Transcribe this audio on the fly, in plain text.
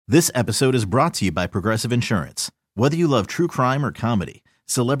This episode is brought to you by Progressive Insurance. Whether you love true crime or comedy,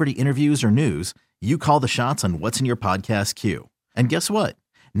 celebrity interviews or news, you call the shots on what's in your podcast queue. And guess what?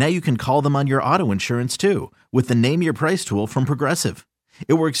 Now you can call them on your auto insurance too with the Name Your Price tool from Progressive.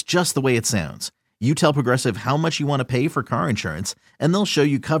 It works just the way it sounds. You tell Progressive how much you want to pay for car insurance, and they'll show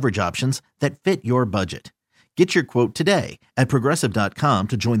you coverage options that fit your budget. Get your quote today at Progressive.com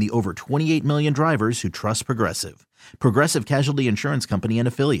to join the over 28 million drivers who trust Progressive. Progressive Casualty Insurance Company and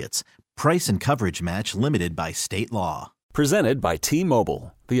Affiliates. Price and coverage match limited by state law. Presented by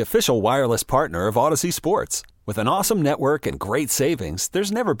T-Mobile, the official wireless partner of Odyssey Sports. With an awesome network and great savings,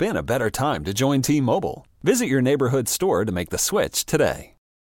 there's never been a better time to join T-Mobile. Visit your neighborhood store to make the switch today.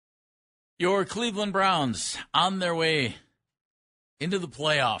 Your Cleveland Browns on their way into the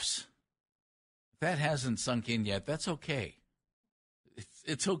playoffs. That hasn't sunk in yet. That's okay.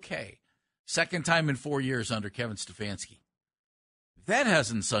 It's okay. Second time in 4 years under Kevin Stefanski. If that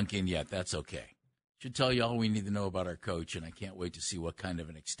hasn't sunk in yet, that's okay. Should tell you all we need to know about our coach, and I can't wait to see what kind of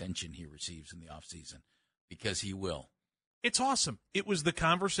an extension he receives in the offseason, because he will. It's awesome. It was the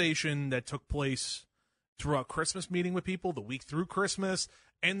conversation that took place throughout Christmas meeting with people, the week through Christmas,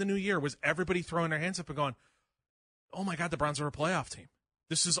 and the New Year, was everybody throwing their hands up and going, oh, my God, the Browns are a playoff team.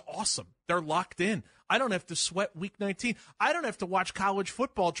 This is awesome. They're locked in. I don't have to sweat Week 19. I don't have to watch college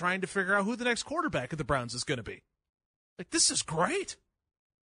football trying to figure out who the next quarterback of the Browns is going to be. Like, this is great.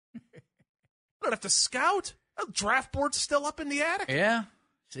 I don't have to scout. The draft board's still up in the attic. Yeah,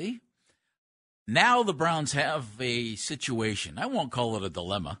 see? Now the Browns have a situation. I won't call it a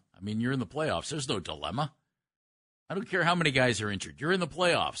dilemma. I mean, you're in the playoffs. There's no dilemma. I don't care how many guys are injured. You're in the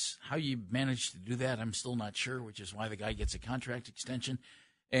playoffs. How you manage to do that, I'm still not sure, which is why the guy gets a contract extension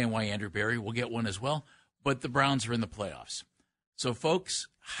and why Andrew Berry will get one as well. But the Browns are in the playoffs. So, folks,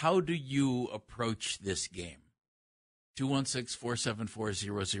 how do you approach this game?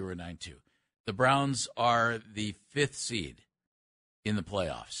 216-474-0092. The Browns are the 5th seed in the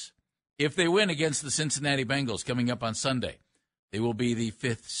playoffs. If they win against the Cincinnati Bengals coming up on Sunday, they will be the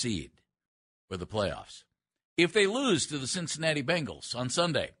 5th seed for the playoffs. If they lose to the Cincinnati Bengals on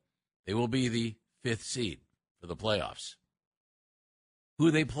Sunday, they will be the 5th seed for the playoffs. Who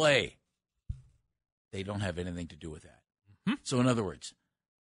they play, they don't have anything to do with that. Mm-hmm. So, in other words,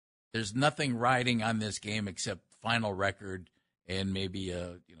 there's nothing riding on this game except final record and maybe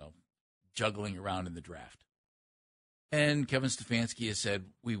juggling around in the draft. And Kevin Stefanski has said,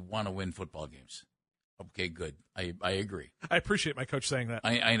 we want to win football games. Okay, good. I agree. I appreciate my coach saying that.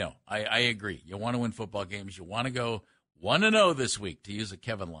 I know. I agree. You want to win football games. You want to go 1-0 this week, to use a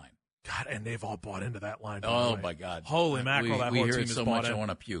Kevin line. God, and they've all bought into that line. Oh, my God. Holy mackerel, that whole team is bought in. We hear it so much I want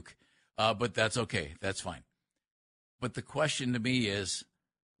to puke. But that's okay. That's fine. But the question to me is,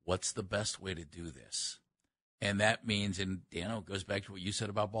 what's the best way to do this? And that means, and Dano, it goes back to what you said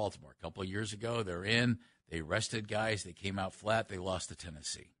about Baltimore. A couple of years ago, they're in. They rested guys. They came out flat. They lost to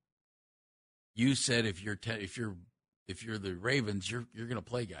Tennessee. You said if you're the Ravens, you're going to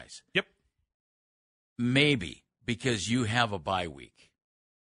play guys. Yep. Maybe because you have a bye week.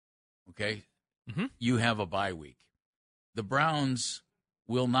 Okay? Mm-hmm. You have a bye week. The Browns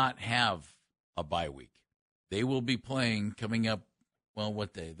will not have a bye week. They will be playing coming up, well,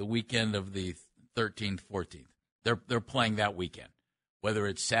 what day? The weekend of the 13th, 14th. They're playing that weekend. Whether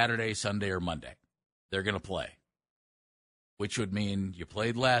it's Saturday, Sunday, or Monday, they're going to play. Which would mean you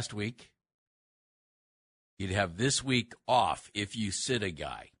played last week. You'd have this week off if you sit a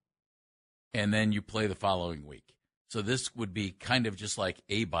guy. And then you play the following week. So this would be kind of just like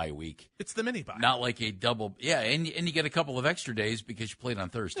a bye week. It's the mini bye. Not like a double. Yeah, and you get a couple of extra days because you played on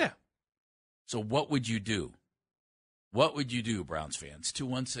Thursday. Yeah. So what would you do? What would you do, Browns fans?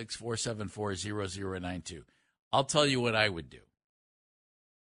 216-474-0092. I'll tell you what I would do.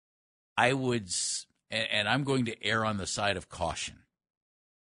 I would, and I'm going to err on the side of caution.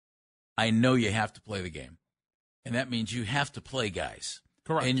 I know you have to play the game, and that means you have to play guys.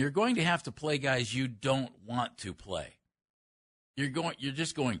 Correct. And you're going to have to play guys you don't want to play. You're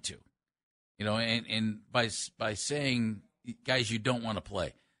just going to. And by saying guys you don't want to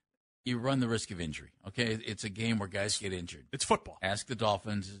play, you run the risk of injury. Okay? It's a game where guys get injured. It's football. Ask the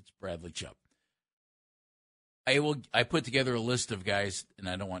Dolphins, it's Bradley Chubb. I put together a list of guys, and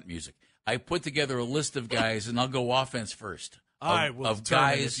I don't want music. I put together a list of guys, and I'll go offense first. I will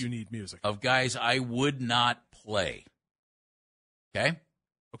determine if you need music. Of guys I would not play. Okay?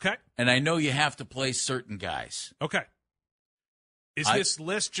 Okay. And I know you have to play certain guys. Okay. Is this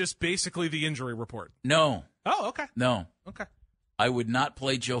list just basically the injury report? No. Oh, okay. No. Okay. I would not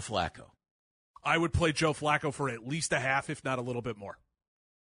play Joe Flacco. I would play Joe Flacco for at least a half, if not a little bit more.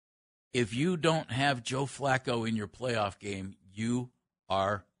 If you don't have Joe Flacco in your playoff game, you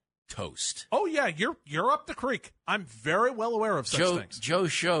are toast. Oh, yeah, you're up the creek. I'm very well aware of such things. Joe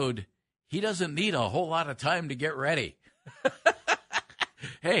showed he doesn't need a whole lot of time to get ready.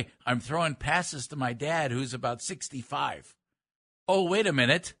 Hey, I'm throwing passes to my dad, who's about 65. Oh, wait a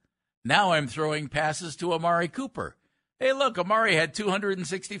minute. Now I'm throwing passes to Amari Cooper. Hey, look, Amari had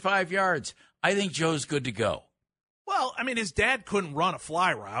 265 yards. I think Joe's good to go. Well, I mean, his dad couldn't run a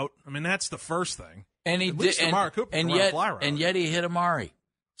fly route. I mean, that's the first thing. And he At least did, Amari Cooper can run a fly route. And yet he hit Amari.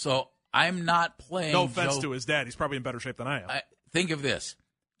 So I'm not playing. No offense to his dad. He's probably in better shape than I am. Think of this.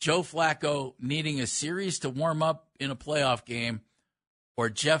 Joe Flacco needing a series to warm up in a playoff game, or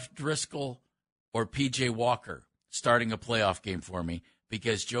Jeff Driscoll or P.J. Walker starting a playoff game for me,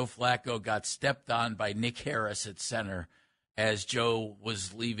 because Joe Flacco got stepped on by Nick Harris at center as Joe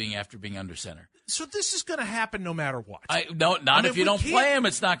was leaving after being under center. So this is going to happen no matter what. If you don't play him,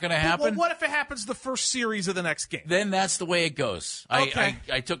 it's not going to happen. Well, what if it happens the first series of the next game? Then that's the way it goes. Okay.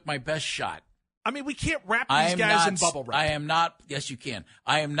 I took my best shot. I mean, we can't wrap these guys in bubble wrap. I am not. Yes, you can.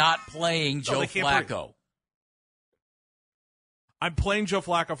 I am not playing Joe Flacco. Breathe. I'm playing Joe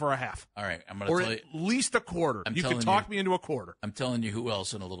Flacco for a half. All right, I'm going to tell you. Or at least a quarter. You can talk me into a quarter. I'm telling you who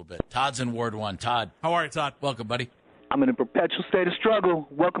else in a little bit. Todd's in Ward 1. Todd. How are you, Todd? Welcome, buddy. I'm in a perpetual state of struggle.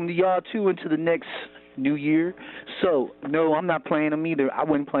 Welcome to y'all, too, into the next new year. So, no, I'm not playing them either. I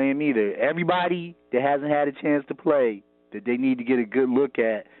wouldn't play them either. Everybody that hasn't had a chance to play, that they need to get a good look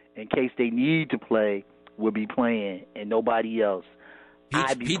at in case they need to play, will be playing, and nobody else.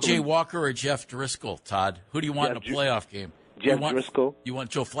 P.J. Walker or Jeff Driscoll, Todd? Who do you want in a playoff game? Jeff Driscoll. You want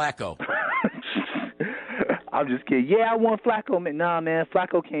Joe Flacco? I'm just kidding. Yeah, I want Flacco. Nah, man,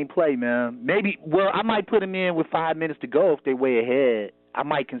 Flacco can't play, man. Maybe, well, I might put him in with 5 minutes to go if they way ahead. I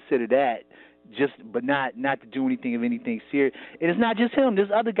might consider that, but not to do anything serious. And it's not just him.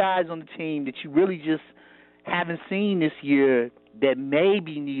 There's other guys on the team that you really just haven't seen this year that may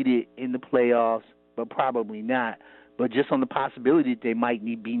be needed in the playoffs, but probably not. But just on the possibility that they might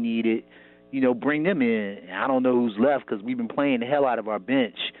be needed, bring them in. I don't know who's left because we've been playing the hell out of our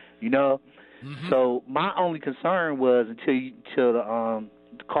bench, Mm-hmm. So my only concern was until the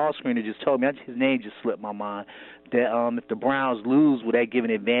call screener just told me, his name just slipped my mind, that if the Browns lose, will that give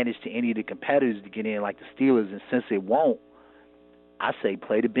an advantage to any of the competitors to get in like the Steelers? And since it won't, I say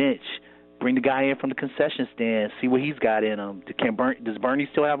play the bench. Bring the guy in from the concession stand, see what he's got in him. Does Bernie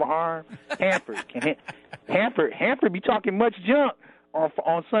still have an arm? Hanford be talking much junk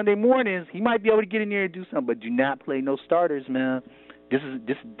on Sunday mornings. He might be able to get in there and do something, but do not play no starters, man. This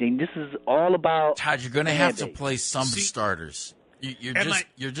is all about. Todd, you're going to have to play some starters.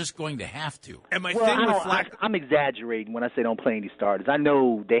 You're just going to have to. And my thing with Flacco, I'm exaggerating when I say don't play any starters. I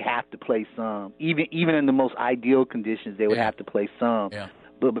know they have to play some. Even in the most ideal conditions, they would have to play some. Yeah.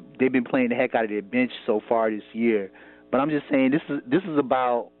 But they've been playing the heck out of their bench so far this year. But I'm just saying this is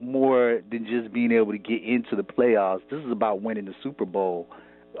about more than just being able to get into the playoffs. This is about winning the Super Bowl.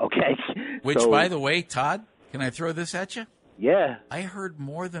 Okay. Which, by the way, Todd, can I throw this at you? Yeah. I heard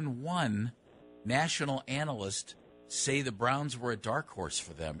more than one national analyst say the Browns were a dark horse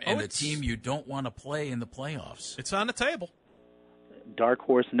for them and a team you don't want to play in the playoffs. It's on the table. Dark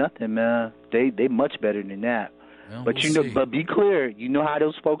horse, nothing, man. They much better than that. Well, but but be clear. You know how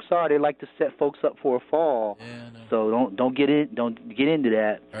those folks are. They like to set folks up for a fall. Yeah, no. So don't get into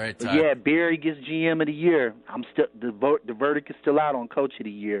that. All right, Todd. Yeah, Barry gets GM of the year. The verdict is still out on Coach of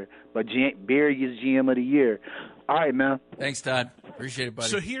the Year, but Barry gets GM of the year. All right, man. Thanks, Todd. Appreciate it, buddy.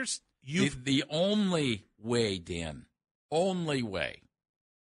 So here's the only way, Dan, only way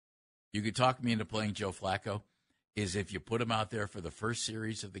you could talk me into playing Joe Flacco is if you put him out there for the first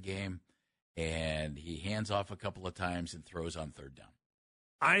series of the game and he hands off a couple of times and throws on third down.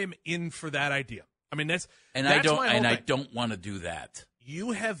 I am in for that idea. I mean, I don't want to do that.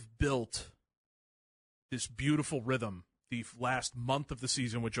 You have built this beautiful rhythm the last month of the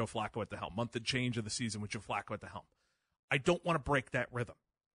season with Joe Flacco at the helm, month and change of the season with Joe Flacco at the helm. I don't want to break that rhythm.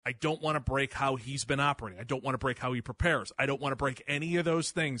 I don't want to break how he's been operating. I don't want to break how he prepares. I don't want to break any of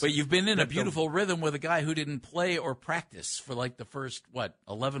those things. But you've been in a beautiful rhythm with a guy who didn't play or practice for like the first,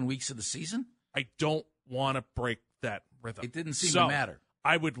 11 weeks of the season? I don't want to break that rhythm. It didn't seem to matter.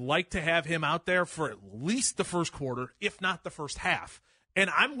 I would like to have him out there for at least the first quarter, if not the first half. And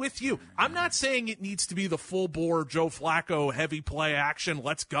I'm with you. I'm not saying it needs to be the full-bore Joe Flacco heavy play action,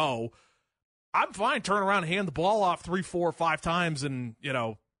 let's go. I'm fine. Turn around, hand the ball off 3, 4, 5 times, and,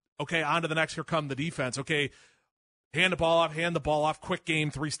 okay, on to the next. Here come the defense. Okay, hand the ball off, quick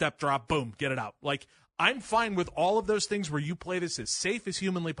game, 3-step drop, boom, get it out. Like, I'm fine with all of those things where you play this as safe as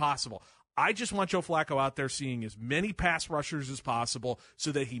humanly possible. I just want Joe Flacco out there seeing as many pass rushers as possible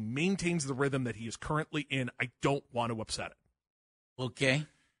so that he maintains the rhythm that he is currently in. I don't want to upset it. Okay.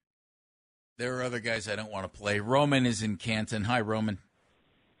 There are other guys I don't want to play. Roman is in Canton. Hi, Roman.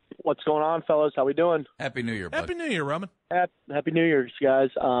 What's going on, fellas? How we doing? Happy New Year, bud. Happy New Year, Roman. Happy New Year,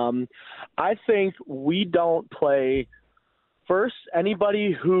 guys. I think we don't play first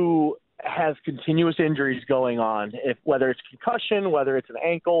anybody who has continuous injuries going on, whether it's concussion, whether it's an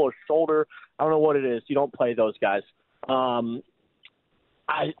ankle or shoulder. I don't know what it is. You don't play those guys.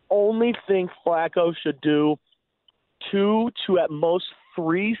 I only think Flacco should do 2 to at most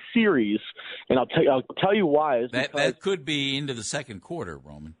 3 series, and I'll tell you why. That could be into the second quarter,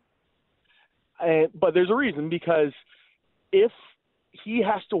 Roman. But there's a reason, because if he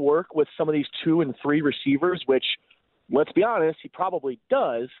has to work with some of these 2 and 3 receivers, which, let's be honest, he probably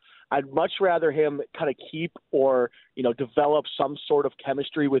does, I'd much rather him kind of keep or, develop some sort of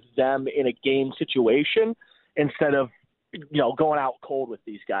chemistry with them in a game situation instead of, going out cold with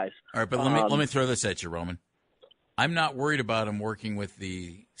these guys. All right, but let me throw this at you, Roman. I'm not worried about him working with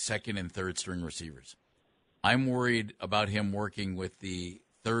the second and third string receivers. I'm worried about him working with the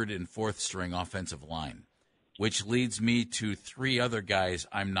third and fourth string offensive line, which leads me to 3 other guys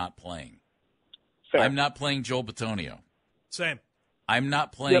I'm not playing. Fair. I'm not playing Joel Bitonio. Same. I'm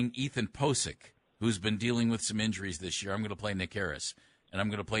not playing Ethan Posick, who's been dealing with some injuries this year. I'm going to play Nick Harris, and I'm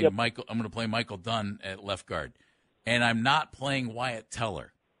going to play Michael. I'm going to play Michael Dunn at left guard, and I'm not playing Wyatt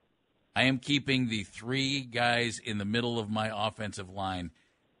Teller. I am keeping the 3 guys in the middle of my offensive line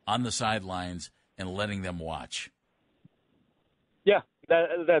on the sidelines and letting them watch. Yeah,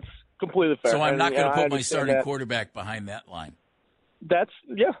 that's completely fair. So I'm not going to put my starting quarterback behind that line. That's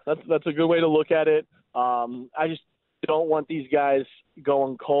a good way to look at it. I just don't want these guys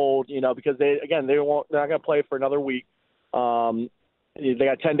going cold, because they're not going to play for another week. They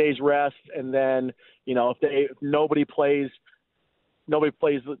got 10 days rest, and then if nobody plays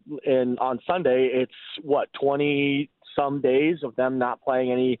on Sunday, it's 20 some days of them not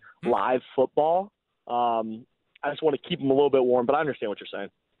playing any live football. I just want to keep them a little bit warm, but I understand what you're saying.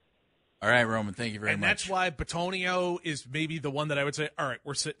 All right, Roman, thank you very much. And that's why Bitonio is maybe the one that I would say, all right,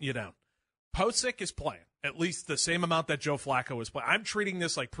 we're sitting you down. Posick is playing at least the same amount that Joe Flacco is playing. I'm treating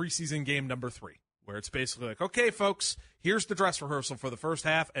this like preseason game number 3, where it's basically like, okay, folks, here's the dress rehearsal for the first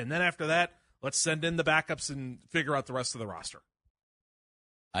half, and then after that, let's send in the backups and figure out the rest of the roster.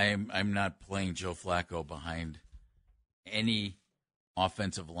 I'm not playing Joe Flacco behind any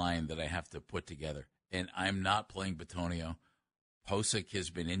offensive line that I have to put together. And I'm not playing Bitonio. Posick has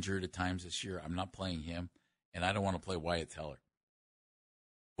been injured at times this year. I'm not playing him. And I don't want to play Wyatt Teller.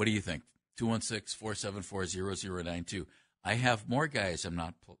 What do you think? 216-474-0092. I have more guys I'm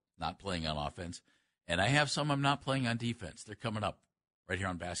not playing on offense. And I have some I'm not playing on defense. They're coming up right here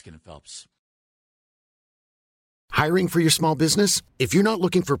on Baskin Phelps. Hiring for your small business? If you're not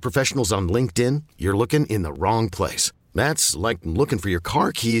looking for professionals on LinkedIn, you're looking in the wrong place. That's like looking for your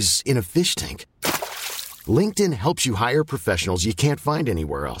car keys in a fish tank. LinkedIn helps you hire professionals you can't find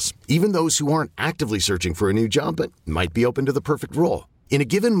anywhere else, even those who aren't actively searching for a new job but might be open to the perfect role. In a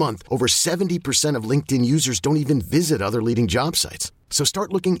given month, over 70% of LinkedIn users don't even visit other leading job sites. So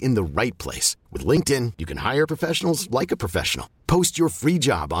start looking in the right place. With LinkedIn, you can hire professionals like a professional. Post your free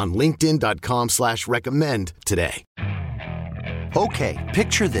job on linkedin.com/recommend today. Okay,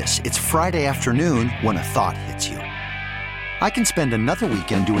 picture this. It's Friday afternoon when a thought hits you. I can spend another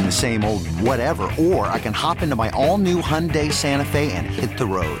weekend doing the same old whatever, or I can hop into my all-new Hyundai Santa Fe and hit the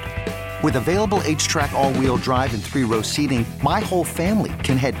road. With available H-Track all-wheel drive and 3-row seating, my whole family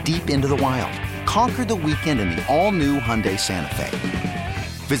can head deep into the wild. Conquer the weekend in the all-new Hyundai Santa Fe.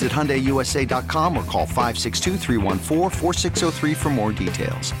 Visit HyundaiUSA.com or call 562-314-4603 for more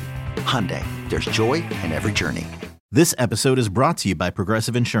details. Hyundai, there's joy in every journey. This episode is brought to you by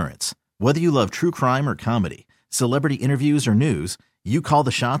Progressive Insurance. Whether you love true crime or comedy, celebrity interviews or news, you call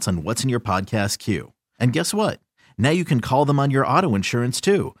the shots on what's in your podcast queue. And guess what? Now you can call them on your auto insurance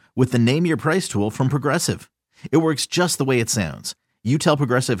too with the Name Your Price tool from Progressive. It works just the way it sounds. You tell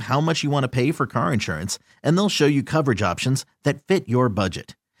Progressive how much you want to pay for car insurance, and they'll show you coverage options that fit your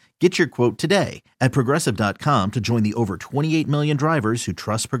budget. Get your quote today at Progressive.com to join the over 28 million drivers who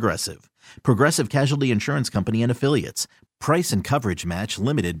trust Progressive. Progressive Casualty Insurance Company and Affiliates. Price and coverage match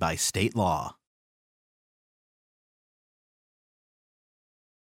limited by state law.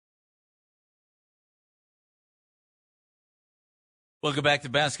 Welcome back to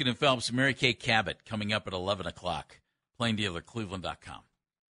Baskin and Phelps. Mary Kay Cabot coming up at 11 o'clock. Plain Dealer, Cleveland.com.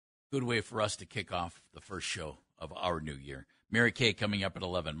 Good way for us to kick off the first show of our new year. Mary Kay coming up at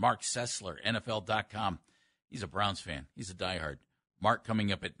 11. Mark Sessler, NFL.com. He's a Browns fan. He's a diehard. Mark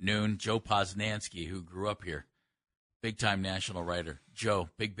coming up at noon. Joe Posnanski, who grew up here. Big-time national writer. Joe,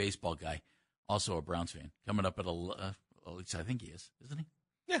 big baseball guy. Also a Browns fan. Coming up at, at least I think he is, isn't he?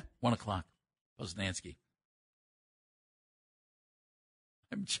 Yeah. 1 o'clock. Poznansky.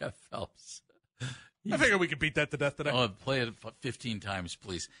 I'm Jeff Phelps. I figure we could beat that to death today. Oh, play it 15 times,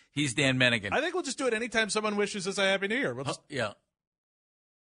 please. He's Dan Menningen. I think we'll just do it anytime someone wishes us a Happy New Year. We'll just... Yeah.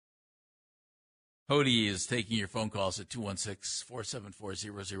 Hody is taking your phone calls at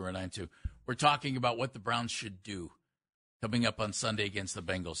 216-474-0092. We're talking about what the Browns should do coming up on Sunday against the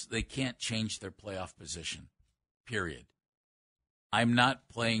Bengals. They can't change their playoff position, period. I'm not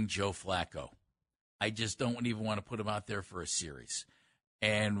playing Joe Flacco. I just don't even want to put him out there for a series.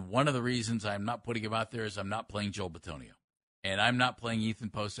 And one of the reasons I'm not putting him out there is I'm not playing Joel Bitonio. And I'm not playing Ethan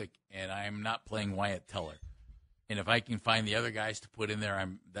Posick, and I'm not playing Wyatt Teller. And if I can find the other guys to put in there,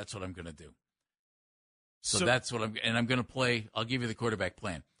 that's what I'm going to do. So that's what I'm going to play. I'll give you the quarterback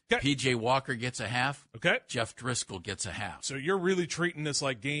plan. Okay. P.J. Walker gets a half. Okay. Jeff Driscoll gets a half. So you're really treating this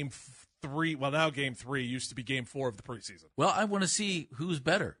like game 3. Well, now game 3 used to be game 4 of the preseason. Well, I want to see who's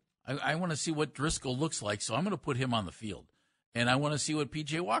better. I want to see what Driscoll looks like, so I'm going to put him on the field. And I want to see what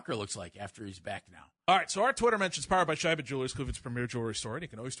P.J. Walker looks like after he's back now. All right, so our Twitter mentions powered by Scheibe Jewelers, Cleveland's premier jewelry store. And you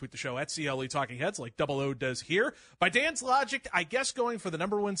can always tweet the show at CLE Talking Heads like Double O does here. By Dan's logic, I guess going for the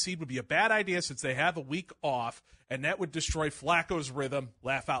number 1 seed would be a bad idea since they have a week off, and that would destroy Flacco's rhythm.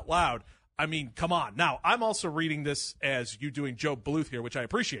 Laugh out loud. I mean, come on. Now, I'm also reading this as you doing Joe Bluth here, which I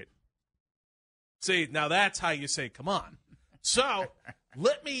appreciate. See, now that's how you say come on. So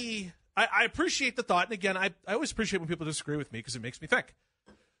let me... I appreciate the thought, and again, I always appreciate when people disagree with me because it makes me think.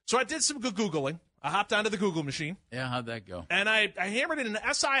 So I did some good Googling. I hopped onto the Google machine. Yeah, how'd that go? And I hammered it, and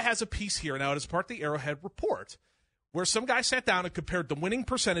SI has a piece here now as part of the Arrowhead Report where some guy sat down and compared the winning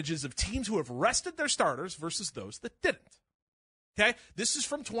percentages of teams who have rested their starters versus those that didn't. Okay? This is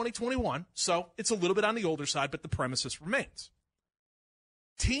from 2021, so it's a little bit on the older side, but the premises remains.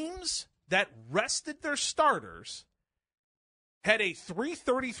 Teams that rested their starters had a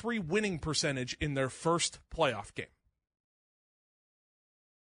 .333 winning percentage in their first playoff game.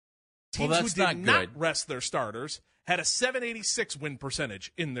 Teams who did not rest their starters had a .786 win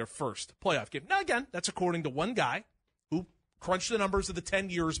percentage in their first playoff game. Now, again, that's according to one guy who crunched the numbers of the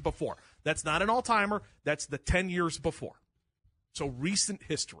 10 years before. That's not an all-timer. That's the 10 years before. So recent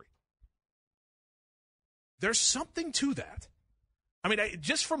history. There's something to that. I mean,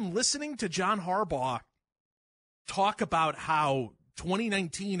 just from listening to John Harbaugh talk about how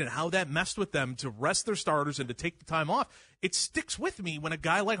 2019 and how that messed with them to rest their starters and to take the time off, it sticks with me when a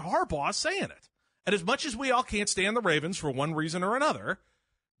guy like Harbaugh is saying it. And as much as we all can't stand the Ravens for one reason or another,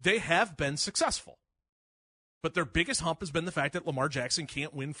 they have been successful. But their biggest hump has been the fact that Lamar Jackson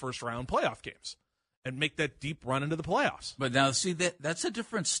can't win first-round playoff games and make that deep run into the playoffs. But now, see, that's a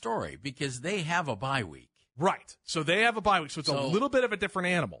different story because they have a bye week. Right. So they have a bye week, so it's a little bit of a different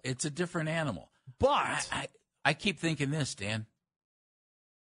animal. It's a different animal. But I keep thinking this, Dan.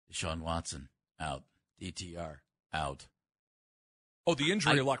 Deshaun Watson, out. DTR, out. Oh, the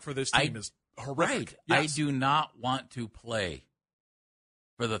injury luck for this team is horrific. Right. Yes. I do not want to play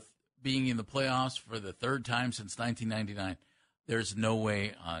for being in the playoffs for the third time since 1999. There's no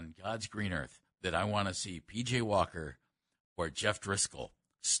way on God's green earth that I want to see P.J. Walker or Jeff Driscoll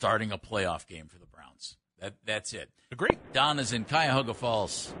starting a playoff game for the Browns. That's it. Agree. Don is in Cuyahoga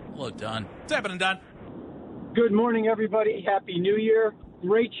Falls. Hello, Don. What's happening, Don? Good morning, everybody. Happy New Year.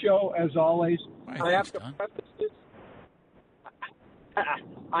 Great show, as always. I have to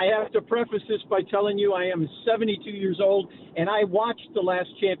preface this by telling you I am 72 years old, and I watched the last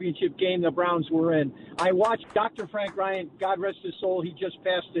championship game the Browns were in. I watched Dr. Frank Ryan, God rest his soul, he just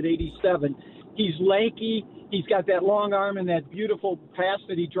passed at 87. He's lanky. He's got that long arm and that beautiful pass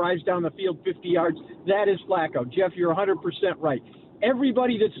that he drives down the field 50 yards. That is Flacco. Jeff, you're 100% right.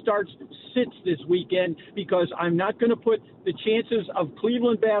 Everybody that starts sits this weekend because I'm not going to put the chances of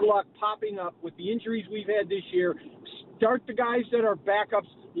Cleveland bad luck popping up with the injuries we've had this year. Start the guys that are backups.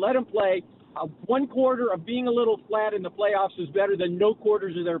 Let them play. 1 quarter of being a little flat in the playoffs is better than no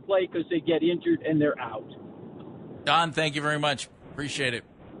quarters of their play because they get injured and they're out. Don, thank you very much. Appreciate it.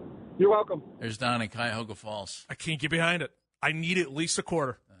 You're welcome. There's Don in Cuyahoga Falls. I can't get behind it. I need at least a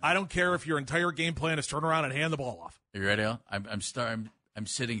quarter. I don't care if your entire game plan is turn around and hand the ball off. You ready, Al? I'm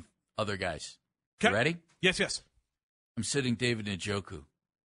sitting other guys. Okay. You ready? Yes. I'm sitting David Njoku.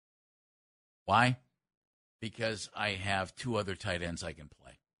 Why? Because I have 2 other tight ends I can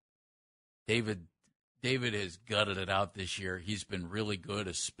play. David has gutted it out this year. He's been really good,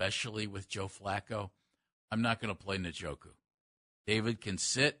 especially with Joe Flacco. I'm not going to play Njoku. David can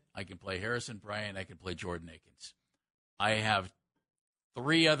sit. I can play Harrison Bryant. I can play Jordan Akins. I have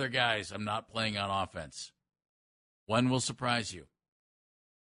 3 other guys I'm not playing on offense. One will surprise you.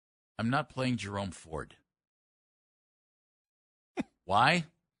 I'm not playing Jerome Ford. Why?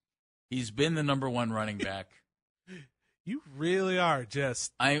 He's been the number one running back. You really are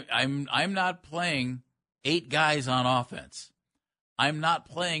just. I'm not playing 8 guys on offense. I'm not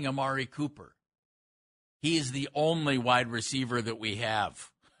playing Amari Cooper. He is the only wide receiver that we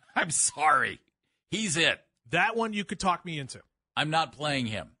have. I'm sorry. He's it. That one you could talk me into. I'm not playing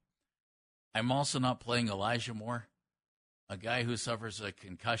him. I'm also not playing Elijah Moore, a guy who suffers a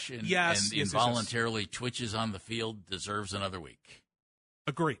concussion and involuntarily twitches on the field, deserves another week.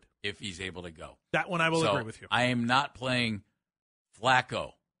 Agreed. If he's able to go. That one I will agree with you. I am not playing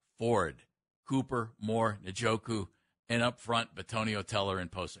Flacco, Ford, Cooper, Moore, Njoku, and up front, Bitonio, Teller,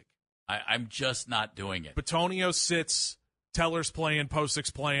 and Posick. I'm just not doing it. Bitonio sits, Teller's playing, Posick's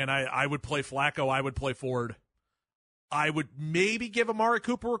playing. I would play Flacco. I would play Ford. I would maybe give Amari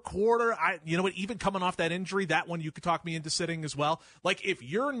Cooper a quarter. You know what? Even coming off that injury, that one you could talk me into sitting as well. Like, if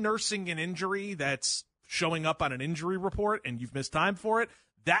you're nursing an injury that's showing up on an injury report and you've missed time for it,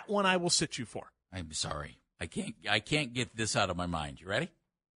 that one I will sit you for. I'm sorry. I can't get this out of my mind. You ready?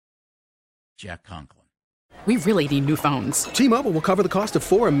 Jack Conklin. We really need new phones. T-Mobile will cover the cost of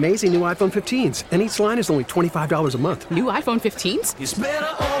 4 amazing new iPhone 15s, and each line is only $25 a month. New iPhone 15s? It's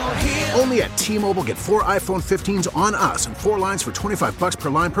better over here. Only at T-Mobile, get 4 iPhone 15s on us and 4 lines for $25 per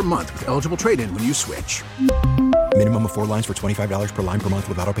line per month with eligible trade-in when you switch. Minimum of 4 lines for $25 per line per month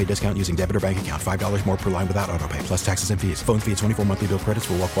with autopay discount using debit or bank account. $5 more per line without autopay, plus taxes and fees. Phone fee at 24 monthly bill credits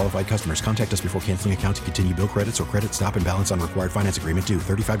for well-qualified customers. Contact us before canceling account to continue bill credits or credit stop and balance on required finance agreement due.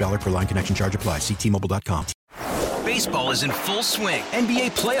 $35 per line connection charge applies. See T-Mobile.com. Baseball is in full swing.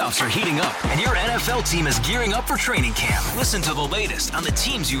 NBA playoffs are heating up, and your NFL team is gearing up for training camp. Listen to the latest on the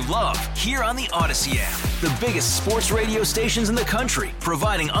teams you love here on the Odyssey app. The biggest sports radio stations in the country,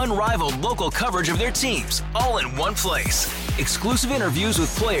 providing unrivaled local coverage of their teams, all in one place. Exclusive interviews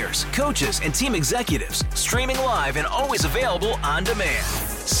with players, coaches, and team executives, streaming live and always available on demand.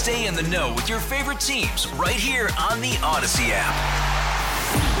 Stay in the know with your favorite teams right here on the Odyssey app.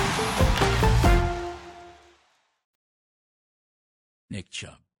 Nick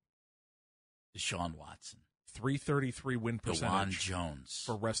Chubb, Deshaun Watson, 333 win percentage. DeJuan Jones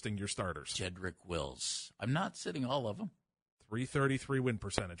for resting your starters. Jedrick Wills. I'm not sitting all of them. 333 win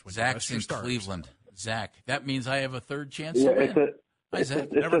percentage. When Zach's in Cleveland. Zach, that means I have a third chance to win. Hi, Zach.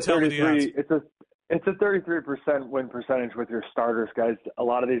 It's a 33% win percentage with your starters, guys. A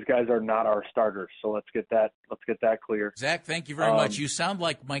lot of these guys are not our starters, so let's get that clear. Zach, thank you very much. You sound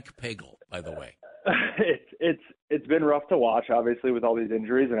like Mike Pagel, by the way. It's been rough to watch, obviously, with all these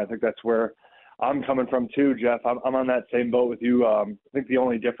injuries, and I think that's where I'm coming from too, Jeff. I'm on that same boat with you. I think the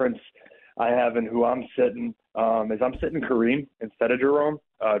only difference I have in who I'm sitting is I'm sitting Kareem instead of Jerome.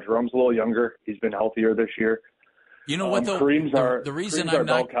 Jerome's a little younger. He's been healthier this year. You know what, though? The reason I'm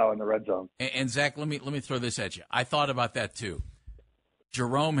not cow in the red zone. And Zach, let me throw this at you. I thought about that too.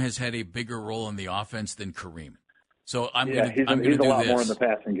 Jerome has had a bigger role in the offense than Kareem. So I'm going to do this. He's a lot more in the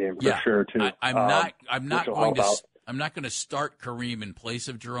passing game for sure too. I'm not going to start Kareem in place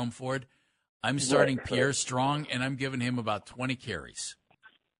of Jerome Ford. I'm starting Pierre Strong, and I'm giving him about 20 carries.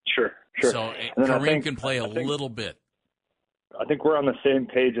 Sure. So Kareem can play a little bit. I think we're on the same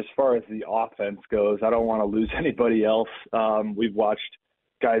page as far as the offense goes. I don't want to lose anybody else. We've watched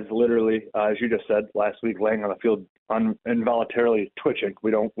guys literally, as you just said, last week laying on the field involuntarily twitching.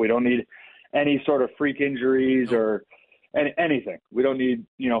 We don't need any sort of freak injuries or anything. We don't need,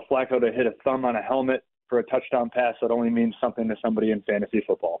 Flacco to hit a thumb on a helmet for a touchdown pass that only means something to somebody in fantasy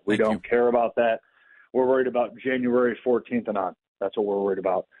football. We don't care about that. We're worried about January 14th and on. That's what we're worried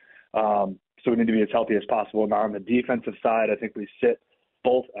about. So we need to be as healthy as possible. Now on the defensive side, I think we sit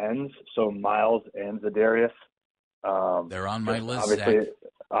both ends. So Miles and Zadarius. They're on my list.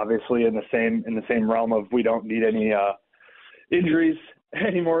 Obviously in the same realm of we don't need any injuries,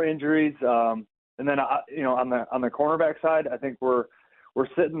 any more injuries. And then on the cornerback side, I think we're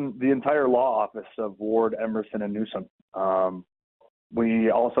sitting the entire law office of Ward, Emerson, and Newsome. We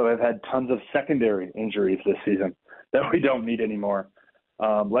also have had tons of secondary injuries this season that we don't need anymore.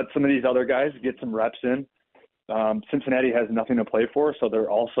 Let some of these other guys get some reps in. Cincinnati has nothing to play for, so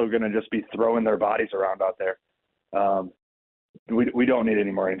they're also going to just be throwing their bodies around out there. We don't need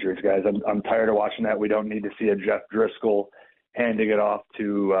any more injuries, guys. I'm tired of watching that. We don't need to see a Jeff Driscoll handing it off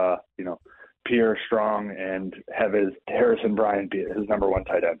to Pierre Strong and have his Harrison Bryant be his number one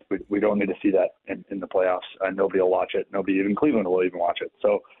tight end. We don't need to see that in the playoffs. Nobody will watch it. Nobody, even Cleveland, will even watch it.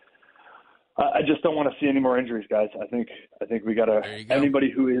 So I just don't want to see any more injuries, guys. I think we got to anybody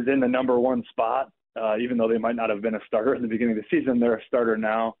who is in the number one spot, even though they might not have been a starter in the beginning of the season, they're a starter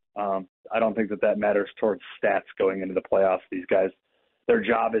now. I don't think that matters towards stats going into the playoffs. These guys, their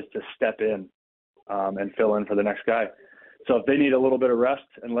job is to step in and fill in for the next guy. So if they need a little bit of rest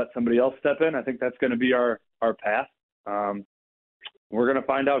and let somebody else step in, I think that's going to be our path. We're going to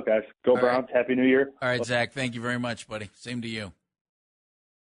find out, guys. Go Browns. Right. Happy New Year. All right, Zach, thank you very much, buddy. Same to you.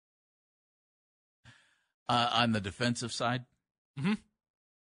 On the defensive side, I'm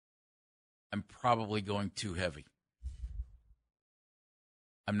probably going too heavy.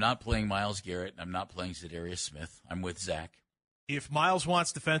 I'm not playing Myles Garrett. I'm not playing Zadarius Smith. I'm with Zach. If Myles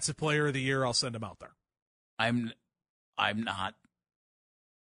wants Defensive Player of the Year, I'll send him out there. I'm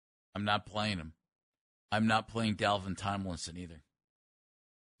not playing him. I'm not playing Dalvin Tomlinson either.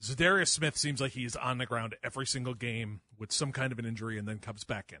 Zadarius Smith seems like he's on the ground every single game with some kind of an injury and then comes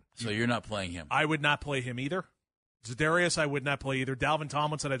back in. So you're not playing him? I would not play him either. Zadarius, I would not play either. Dalvin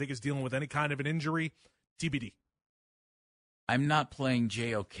Tomlinson, I think, is dealing with any kind of an injury. TBD. I'm not playing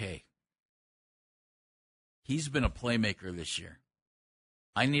JOK. He's been a playmaker this year.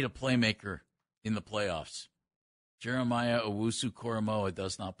 I need a playmaker in the playoffs. Jeremiah Owusu-Koramoah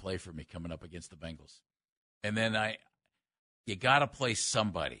does not play for me coming up against the Bengals. And then you got to play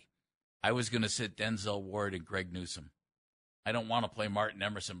somebody. I was going to sit Denzel Ward and Greg Newsome. I don't want to play Martin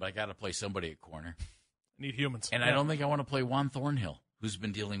Emerson, but I got to play somebody at corner. Need humans. And I don't think I want to play Juan Thornhill, who's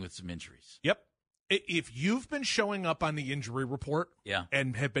been dealing with some injuries. Yep. If you've been showing up on the injury report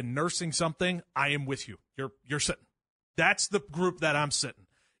and have been nursing something, I am with you. You're sitting. That's the group that I'm sitting.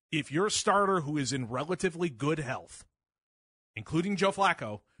 If you're a starter who is in relatively good health, including Joe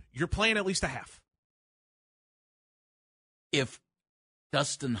Flacco, you're playing at least a half. If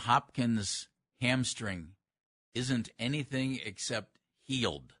Dustin Hopkins' hamstring isn't anything except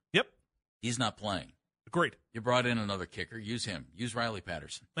healed, he's not playing. Agreed. You brought in another kicker. Use him. Use Riley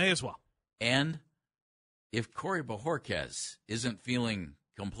Patterson. May as well. And if Corey Bojorquez isn't feeling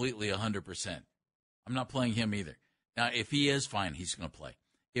completely 100%, I'm not playing him either. Now, if he is fine, he's going to play.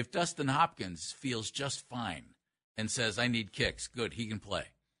 If Dustin Hopkins feels just fine and says, I need kicks, good, he can play.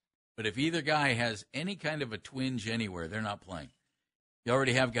 But if either guy has any kind of a twinge anywhere, they're not playing. You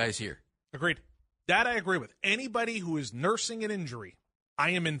already have guys here. Agreed. That I agree with. Anybody who is nursing an injury, I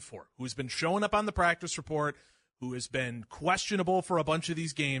am in for. Who's been showing up on the practice report, who has been questionable for a bunch of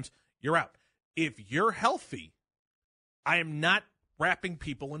these games, you're out. If you're healthy, I am not wrapping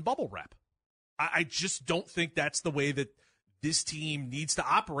people in bubble wrap. I just don't think that's the way that this team needs to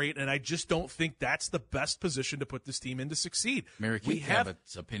operate, and I just don't think that's the best position to put this team in to succeed. Mary Kate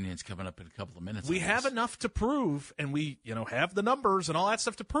Cabot's opinions coming up in a couple of minutes. We have enough to prove, and we have the numbers and all that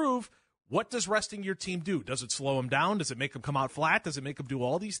stuff to prove. What does resting your team do? Does it slow them down? Does it make them come out flat? Does it make them do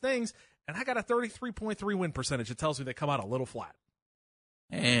all these things? And I got a 33.3 win percentage. It tells me they come out a little flat.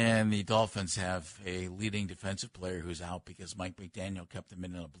 And the Dolphins have a leading defensive player who's out because Mike McDaniel kept them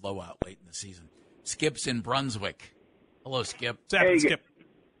in a blowout late in the season. Skip's in Brunswick. Hello, Skip. Hey, Skip.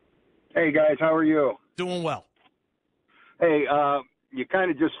 Hey, guys. How are you? Doing well. Hey, you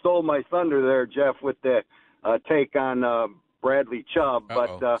kind of just stole my thunder there, Jeff, with the take on Bradley Chubb.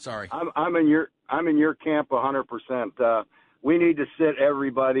 But sorry, I'm in your camp 100%. We need to sit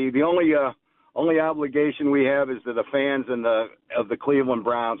everybody. The only obligation we have is to the fans of the Cleveland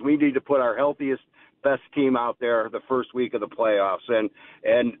Browns. We need to put our healthiest, best team out there the first week of the playoffs. And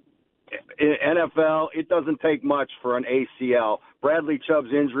in NFL, it doesn't take much for an ACL. Bradley Chubb's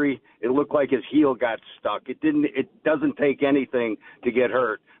injury, it looked like his heel got stuck. It doesn't take anything to get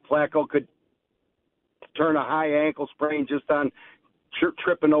hurt. Flacco could turn a high ankle sprain just on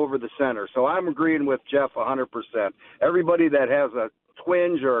tripping over the center. So I'm agreeing with Jeff 100%. Everybody that has a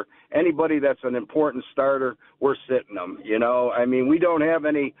twinge or anybody that's an important starter, we're sitting them. I mean, we don't have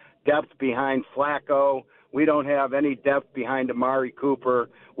any depth behind Flacco. We don't have any depth behind Amari Cooper.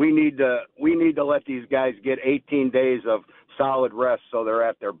 We need to let these guys get 18 days of solid rest so they're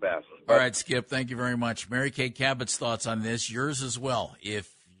at their best. All right, Skip, thank you very much. Mary Kay Cabot's thoughts on this, yours as well. If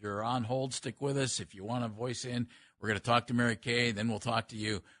you're on hold, stick with us. If you want to voice in, we're going to talk to Mary Kay, then we'll talk to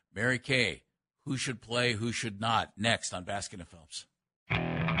you. Mary Kay, who should play, who should not, next on Baskin and Phelps.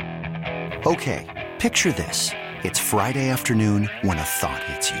 Okay, picture this. It's Friday afternoon when a thought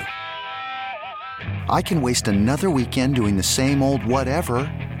hits you. I can waste another weekend doing the same old whatever,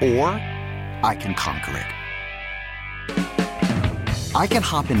 or I can conquer it. I can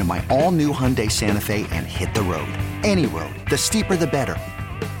hop into my all-new Hyundai Santa Fe and hit the road. Any road. The steeper, the better.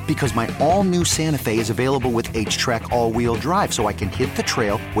 Because my all-new Santa Fe is available with H-Track all-wheel drive, so I can hit the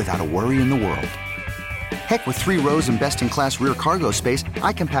trail without a worry in the world. Heck, with 3 rows and best-in-class rear cargo space,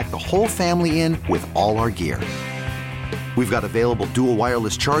 I can pack the whole family in with all our gear. We've got available dual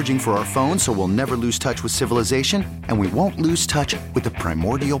wireless charging for our phones, so we'll never lose touch with civilization, and we won't lose touch with the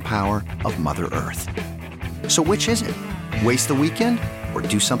primordial power of Mother Earth. So which is it? Waste the weekend or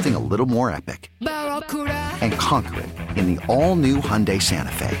do something a little more epic and conquer it in the all-new Hyundai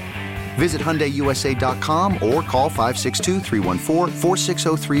Santa Fe. Visit HyundaiUSA.com or call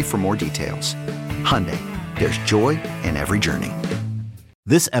 562-314-4603 for more details. Hyundai, there's joy in every journey.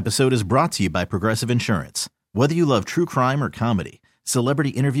 This episode is brought to you by Progressive Insurance. Whether you love true crime or comedy, celebrity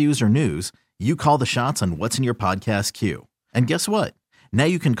interviews or news, you call the shots on what's in your podcast queue. And guess what? Now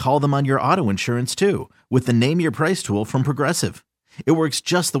you can call them on your auto insurance too with the Name Your Price tool from Progressive. It works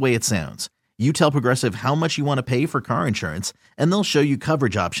just the way it sounds. You tell Progressive how much you want to pay for car insurance, and they'll show you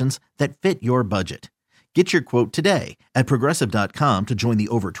coverage options that fit your budget. Get your quote today at Progressive.com to join the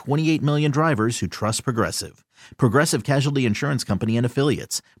over 28 million drivers who trust Progressive. Progressive Casualty Insurance Company and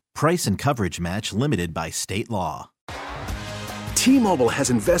Affiliates. Price and coverage match limited by state law. T-Mobile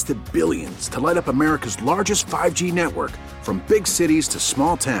has invested billions to light up America's largest 5G network, from big cities to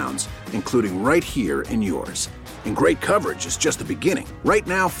small towns, including right here in yours. And great coverage is just the beginning. Right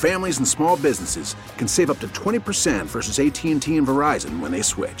now, families and small businesses can save up to 20% versus AT&T and Verizon when they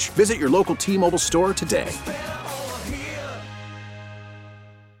switch. Visit your local T-Mobile store today.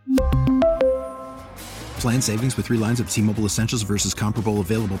 Plan savings with 3 lines of T-Mobile Essentials versus comparable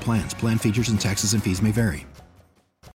available plans. Plan features and taxes and fees may vary.